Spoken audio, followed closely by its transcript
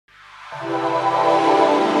And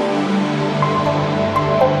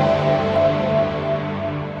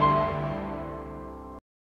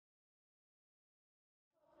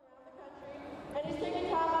he's taking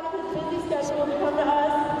time out of his busy schedule to come to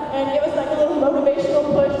us and give us like a little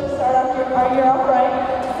motivational push to start our year off right.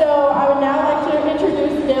 So I would now like to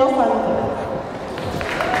introduce Dale Similton.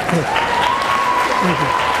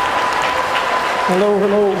 Hello,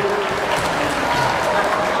 hello.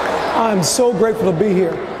 I'm so grateful to be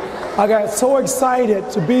here. I got so excited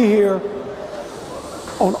to be here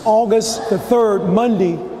on August the 3rd,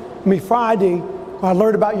 Friday. I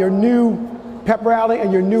learned about your new pep rally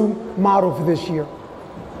and your new motto for this year.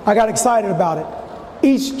 I got excited about it.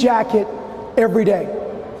 Each jacket, every day.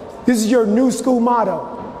 This is your new school motto.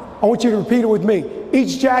 I want you to repeat it with me.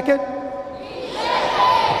 Each jacket,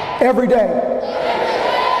 every day.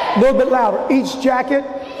 A little bit louder. Each jacket,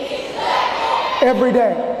 every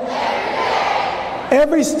day.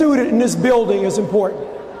 Every student in this building is important.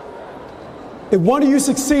 If one of you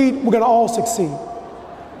succeed, we're going to all succeed.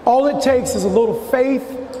 All it takes is a little faith.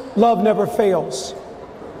 Love never fails.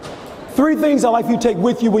 3 things I'd like you to take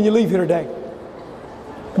with you when you leave here today.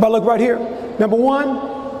 If I look right here. Number 1,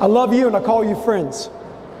 I love you and I call you friends.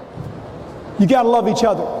 You got to love each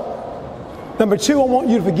other. Number 2, I want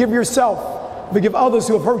you to forgive yourself, forgive others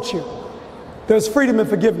who have hurt you. There's freedom in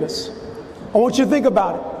forgiveness. I want you to think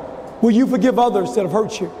about it. Will you forgive others that have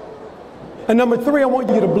hurt you? And number 3, I want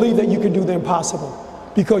you to believe that you can do the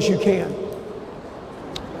impossible, because you can.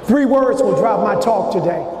 3 words will drive my talk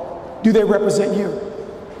today. Do they represent you?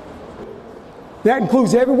 That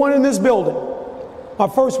includes everyone in this building. My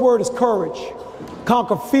first word is courage.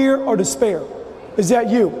 Conquer fear or despair. Is that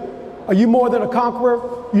you? Are you more than a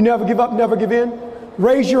conqueror? You never give up, never give in?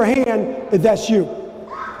 Raise your hand if that's you.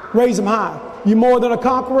 Raise them high. You more than a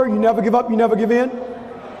conqueror? You never give up, you never give in?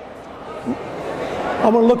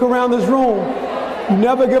 I'm going to look around this room. You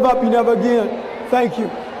never give up, you never give in. Thank you.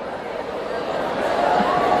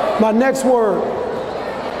 My next word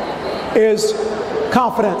is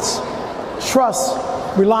confidence, trust,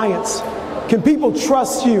 reliance. Can people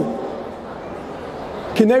trust you?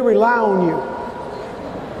 Can they rely on you?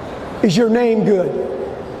 Is your name good?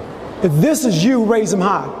 If this is you, raise them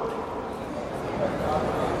high.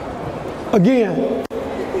 Again,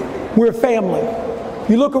 we're family.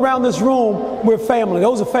 You look around this room, we're family.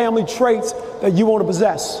 Those are family traits that you want to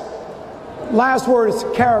possess. Last word is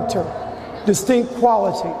character, distinct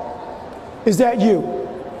quality. Is that you?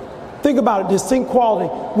 Think about it, distinct quality.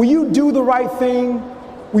 Will you do the right thing?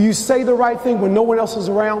 Will you say the right thing when no one else is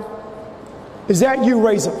around? Is that you?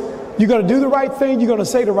 Raise them. You're going to do the right thing, you're going to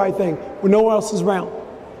say the right thing when no one else is around.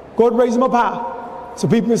 Go ahead and raise them up high so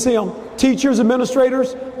people can see them. Teachers,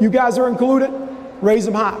 administrators, you guys are included, raise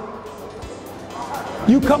them high.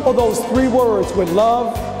 You couple those 3 words with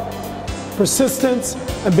love, persistence,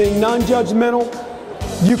 and being non-judgmental,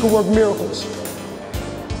 you can work miracles.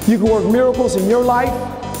 You can work miracles in your life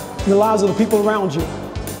and the lives of the people around you.